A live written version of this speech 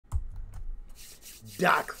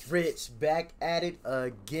Doc Rich back at it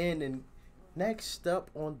again, and next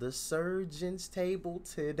up on the surgeon's table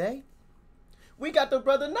today, we got the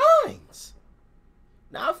brother Nines.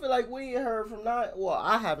 Now I feel like we ain't heard from Nines. Well,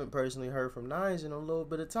 I haven't personally heard from Nines in a little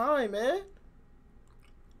bit of time, man.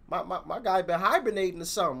 My guy been hibernating or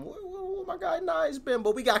something. Where my guy Nines been?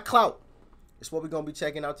 But we got Clout. It's what we're going to be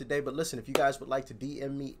checking out today. But listen, if you guys would like to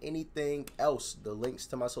DM me anything else, the links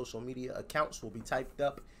to my social media accounts will be typed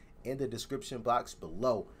up in the description box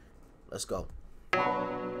below. Let's go.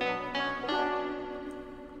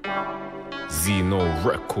 Zeno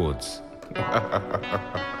Records.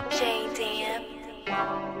 JDM.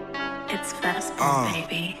 It's fast,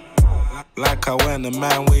 baby. Like I went the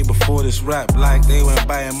man way before this rap. Like they went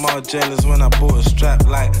buying more jealous when I bought a strap.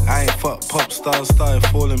 Like I ain't fuck pop stars, started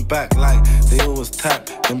falling back. Like they always tap,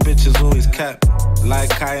 them bitches always cap.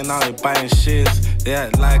 Like I ain't out here buying shares. They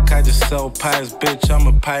act like I just sell pies, bitch, I'm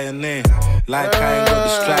a pioneer. Like I ain't got the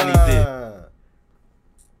strally did.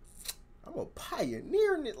 I'm a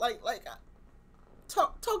pioneer in it.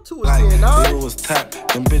 Talk to us like, here, nah. They always tap,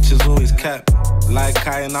 them bitches always cap. Like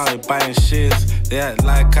I ain't out here buying shares. They act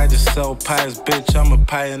like I just sell pies, bitch, I'm a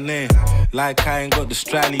pioneer. Like I ain't got the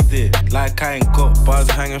strally did. Like I ain't got bars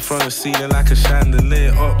hanging from the ceiling like a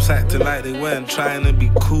chandelier. Ops acting like they weren't trying to be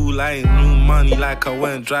cool. I ain't new money like I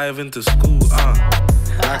weren't driving to school,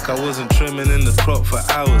 Like I wasn't trimming in the crop for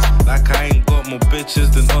hours. Like I ain't got more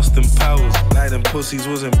bitches than Austin Powers. Like them pussies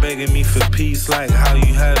wasn't begging me for peace. Like how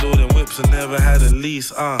you had all them whips and never had a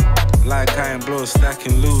lease, Like I ain't blow a stack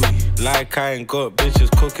in Louis. Like I ain't got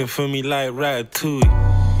bitches cooking for me like Ratatouille.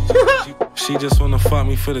 She just wanna fuck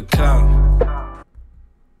me for the clout.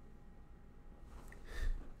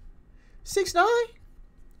 6ix9ine?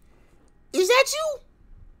 Is that you?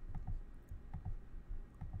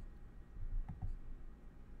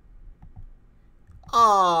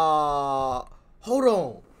 Hold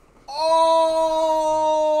on.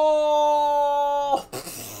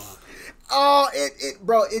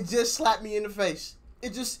 Bro, it just slapped me in the face.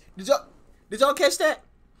 It just, did y'all catch that?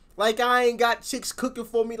 Like I ain't got chicks cooking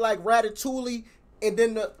for me like Ratatouille, and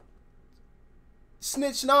then the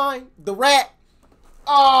Snitch 9, the rat.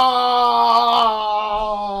 Oh,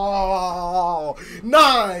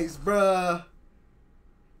 nice, bruh.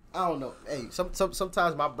 I don't know. Hey,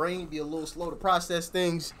 sometimes my brain be a little slow to process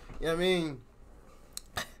things. You know what I mean?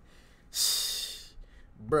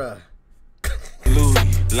 Bruh.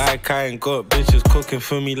 Louis, like I ain't got bitches cooking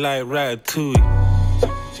for me like Ratatouille.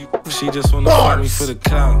 She just wanna fuck me for the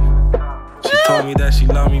clout. She told me that she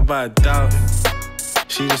love me, but I doubt it.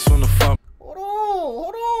 She just wanna fuck. Hold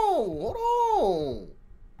on.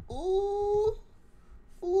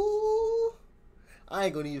 Ooh. I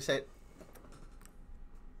ain't gonna even say it.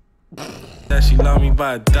 That she love me, but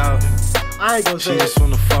I doubt it. I ain't gonna say She it. just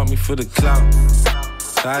wanna fuck me for the clout.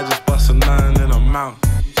 So I just bust a nine in her mouth.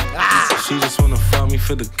 She just wanna fuck me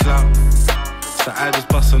for the clout. So I just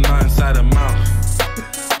bust a nine inside her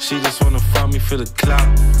mouth. She just wanna fuck me for the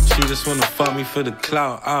clout. She just wanna fuck me for the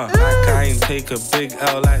clout. Like I ain't take a big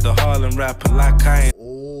L like the Harlem rapper. Like I ain't.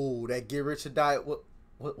 Oh, that Get Rich or Die. What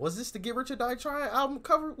was this? The Get Rich or Die Trying album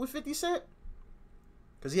cover with 50 Cent?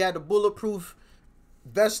 Cause he had the bulletproof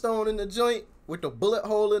vest on in the joint with the bullet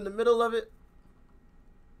hole in the middle of it.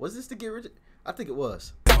 Was this the Get Rich? I think it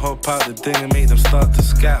was. Hop out the thing and make them start to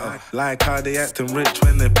scatter. Like how they acting rich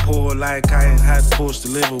when they're poor. Like I ain't had Porsche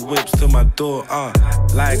deliver whips to my door,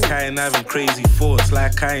 Like I ain't having crazy thoughts.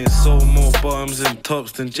 Like I ain't sold more bottoms and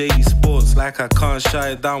tops than JD Sports. Like I can't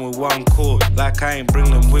shut it down with one chord. Like I ain't bring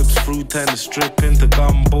them whips through, turn the strip into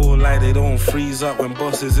gumball. Like they don't freeze up when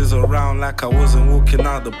bosses is around. Like I wasn't walking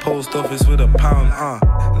out the post office with a pound,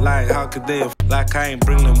 Like how could they have? Like I ain't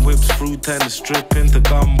bring them whips through, turn the strip into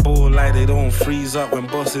gumball. Like they don't freeze up when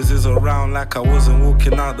bosses is around. Like I wasn't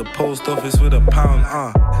walking out the post office with a pound,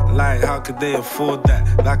 Like how could they afford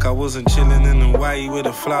that? Like I wasn't chilling in Hawaii with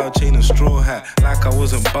a flower chain and straw hat. Like I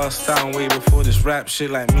wasn't bust down way before this rap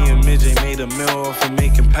shit. Like me and Midge made a meal off of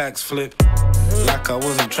making packs flip. Like I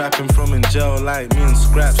wasn't trapping from in jail. Like me and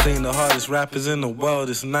Scraps ain't the hardest rappers in the world.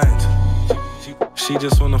 It's night. She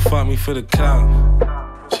just wanna fuck me for the clout.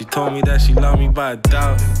 She told me that she love me, but I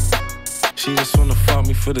doubt it. She just wanna fuck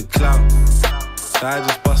me for the clout. So I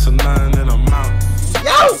just bust a nine in her mouth.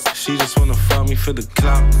 Yo! She just wanna fuck me for the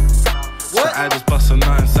clout. So What? I just bust a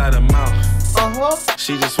nine inside her mouth.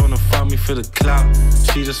 She just wanna fuck me for the clout.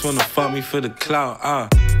 She just wanna fuck me for the clout,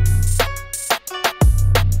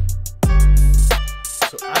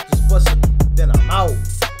 So I just busted, then I'm out.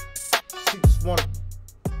 She just wanna.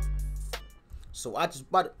 So I just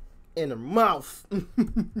bought it in her mouth.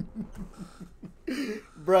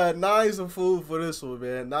 Bruh, Nine's a fool for this one,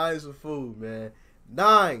 man. Nine's a fool, man.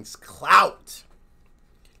 Nines, Clout.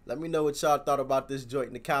 Let me know what y'all thought about this joint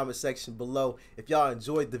in the comment section below. If y'all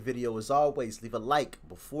enjoyed the video, as always, leave a like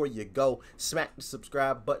before you go. Smack the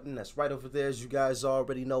subscribe button. That's right over there, as you guys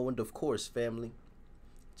already know. And of course, family,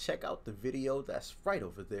 check out the video that's right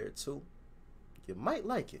over there, too. You might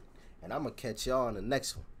like it. And I'm going to catch y'all on the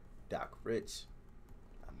next one. Doc Rich.